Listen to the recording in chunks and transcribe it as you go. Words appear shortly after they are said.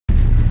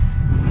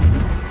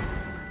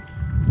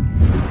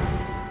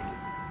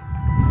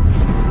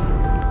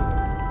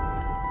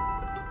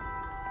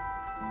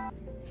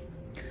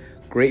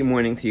Great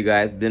morning to you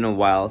guys. Been a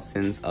while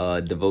since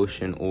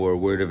devotion or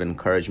word of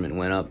encouragement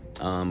went up,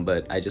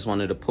 but I just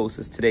wanted to post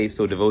this today.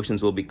 So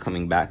devotions will be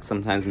coming back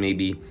sometimes,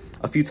 maybe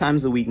a few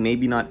times a week,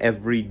 maybe not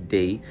every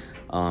day,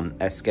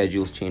 as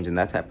schedules change and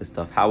that type of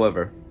stuff.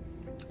 However,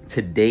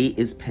 today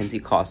is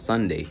Pentecost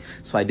Sunday,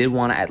 so I did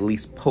want to at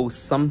least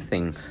post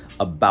something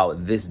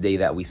about this day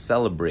that we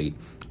celebrate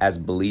as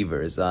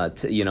believers.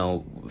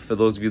 For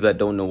those of you that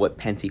don't know what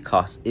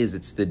Pentecost is,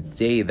 it's the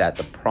day that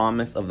the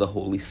promise of the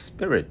Holy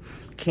Spirit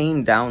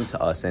came down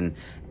to us, and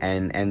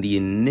the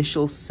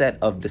initial set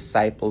of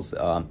disciples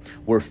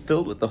were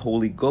filled with the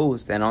Holy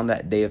Ghost. And on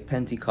that day of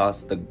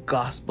Pentecost, the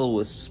gospel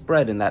was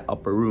spread in that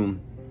upper room.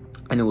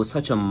 And it was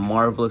such a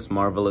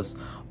marvelous,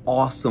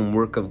 awesome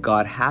work of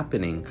God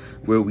happening,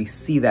 where we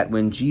see that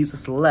when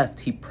Jesus left,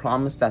 he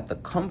promised that the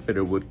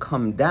Comforter would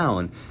come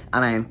down.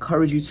 And I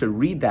encourage you to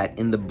read that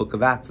in the book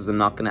of Acts, as I'm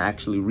not going to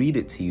actually read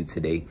it to you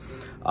today.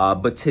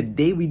 But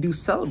today we do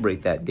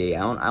celebrate that day.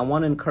 I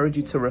want to encourage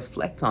you to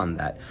reflect on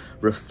that.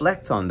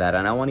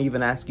 And I want to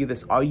even ask you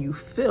this: are you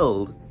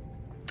filled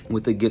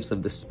with the gifts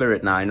of the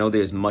Spirit? Now, I know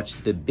there's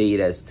much debate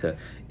as to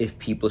if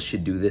people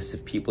should do this,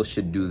 if people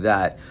should do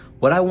that.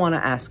 What I want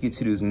to ask you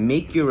to do is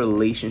make your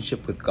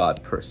relationship with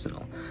God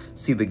personal.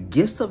 See, the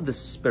gifts of the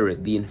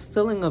Spirit, the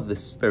infilling of the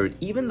Spirit,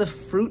 even the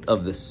fruit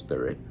of the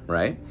Spirit,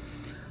 right?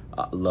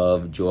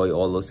 Love, joy,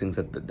 all those things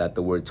that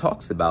the word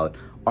talks about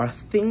are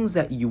things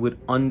that you would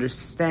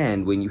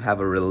understand when you have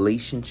a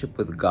relationship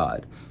with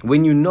God.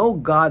 When you know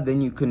God,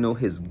 then you can know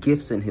his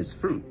gifts and his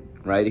fruit.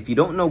 Right? If you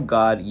don't know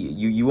God,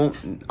 you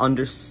won't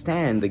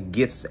understand the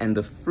gifts and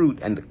the fruit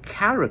and the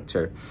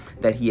character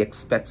that he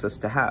expects us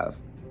to have.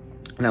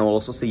 And I will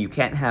also say you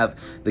can't have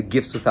the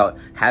gifts without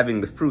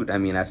having the fruit. I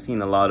mean, I've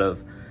seen a lot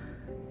of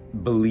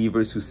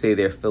believers who say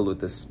they're filled with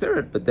the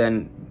Spirit, but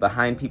then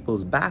behind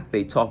people's back,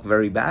 they talk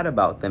very bad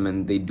about them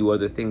and they do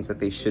other things that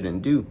they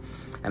shouldn't do.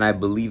 And I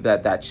believe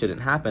that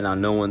shouldn't happen. Now,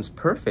 no one's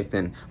perfect,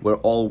 and we're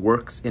all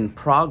works in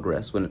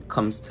progress when it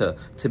comes to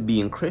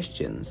being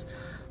Christians.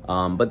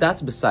 But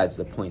that's besides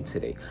the point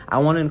today. I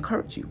want to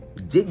encourage you,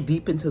 dig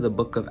deep into the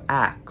book of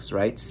Acts,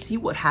 right? See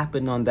what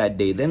happened on that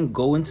day. Then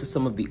go into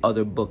some of the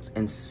other books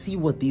and see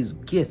what these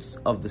gifts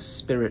of the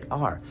Spirit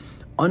are.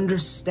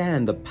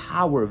 Understand the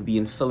power of the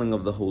infilling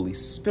of the Holy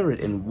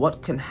Spirit and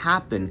what can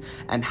happen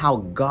and how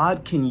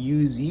God can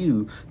use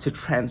you to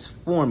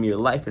transform your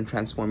life and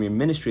transform your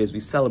ministry as we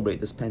celebrate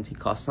this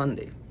Pentecost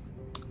Sunday.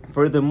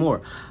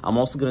 Furthermore, I'm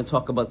also going to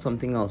talk about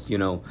something else.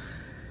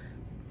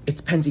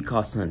 It's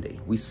Pentecost Sunday.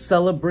 We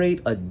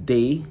celebrate a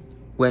day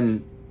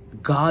when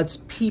God's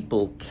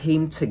people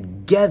came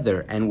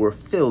together and were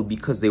filled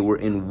because they were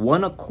in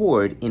one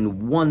accord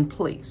in one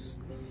place.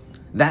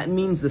 That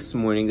means this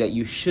morning that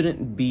you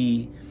shouldn't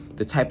be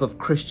the type of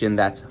Christian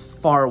that's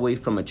far away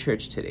from a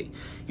church today.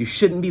 You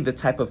shouldn't be the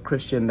type of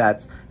Christian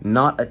that's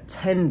not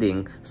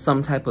attending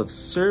some type of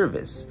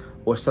service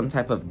or some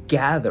type of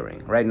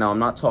gathering. Right now, I'm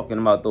not talking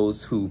about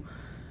those who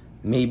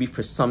maybe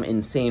for some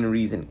insane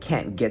reason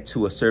can't get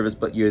to a service,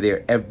 but you're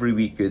there every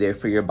week. You're there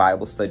for your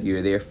Bible study.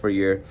 You're there for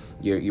your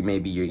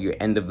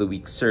end of the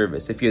week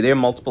service. If you're there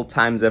multiple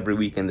times every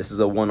week and this is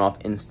a one-off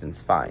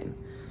instance, fine.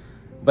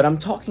 But I'm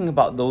talking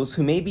about those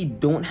who maybe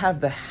don't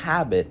have the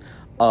habit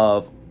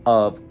of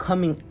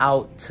coming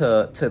out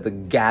to the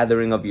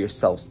gathering of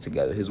yourselves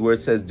together. His word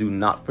says, do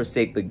not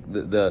forsake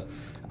the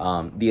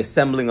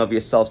assembling of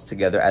yourselves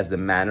together as the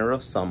manner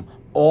of some,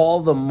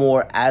 all the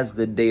more as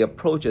the day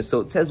approaches. So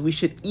it says we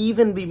should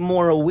even be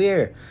more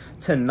aware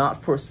to not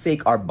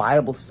forsake our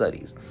Bible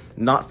studies,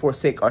 not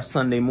forsake our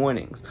Sunday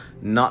mornings,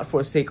 not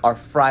forsake our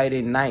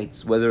Friday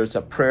nights, whether it's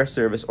a prayer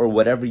service or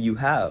whatever you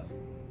have.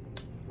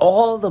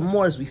 All the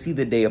more as we see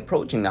the day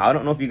approaching. Now, I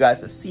don't know if you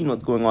guys have seen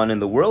what's going on in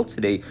the world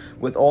today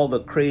with all the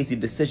crazy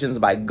decisions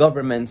by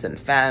governments and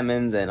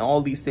famines and all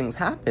these things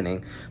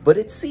happening, but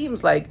it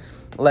seems like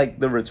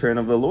the return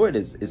of the Lord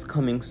is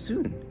coming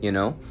soon,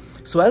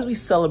 So as we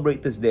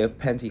celebrate this day of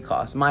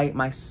Pentecost,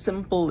 my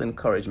simple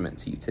encouragement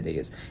to you today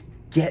is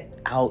get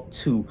out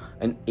to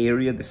an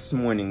area this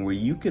morning where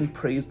you can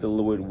praise the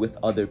Lord with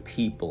other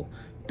people.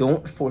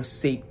 Don't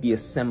forsake the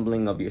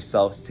assembling of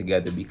yourselves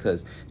together,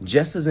 because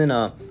just as in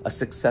a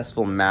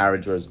successful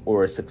marriage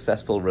or a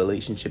successful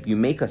relationship, you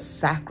make a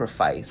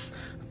sacrifice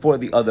for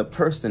the other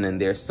person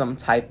and there's some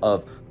type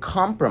of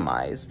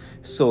compromise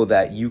so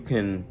that you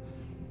can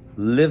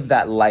live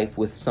that life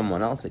with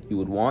someone else that you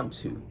would want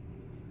to.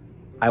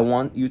 I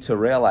want you to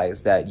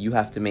realize that you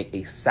have to make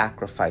a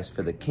sacrifice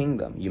for the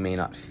kingdom. You may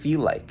not feel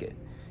like it.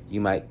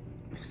 You might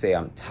say,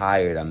 I'm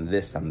tired, I'm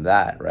this, I'm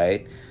that,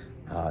 right?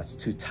 It's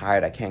too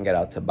tired, I can't get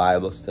out to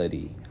Bible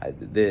study. I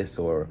did this,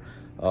 or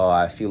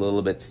I feel a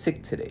little bit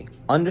sick today.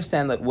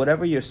 Understand that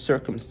whatever your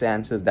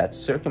circumstances, that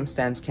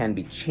circumstance can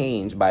be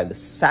changed by the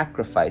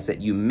sacrifice that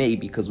you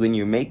made, because when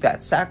you make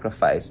that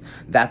sacrifice,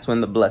 that's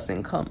when the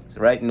blessing comes,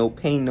 right? No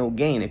pain, no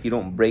gain. If you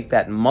don't break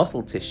that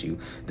muscle tissue,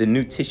 the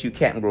new tissue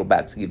can't grow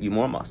back to give you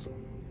more muscle.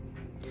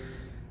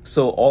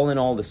 So all in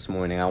all this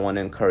morning, I want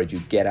to encourage you,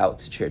 get out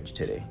to church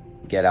today.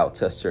 get out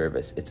to a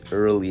service. It's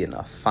early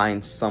enough.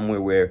 Find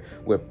somewhere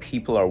where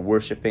people are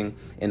worshiping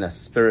in a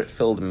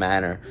spirit-filled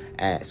manner,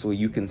 so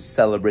you can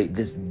celebrate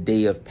this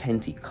day of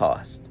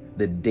Pentecost,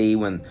 the day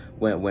when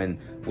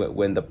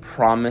the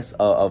promise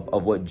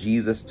of what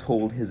Jesus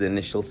told his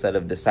initial set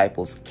of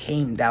disciples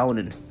came down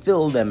and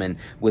filled them, and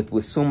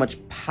with so much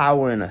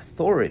power and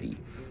authority,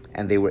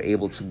 and they were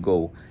able to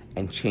go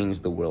and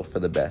change the world for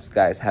the best.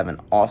 Guys, have an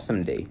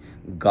awesome day.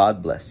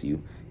 God bless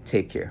you.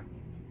 Take care.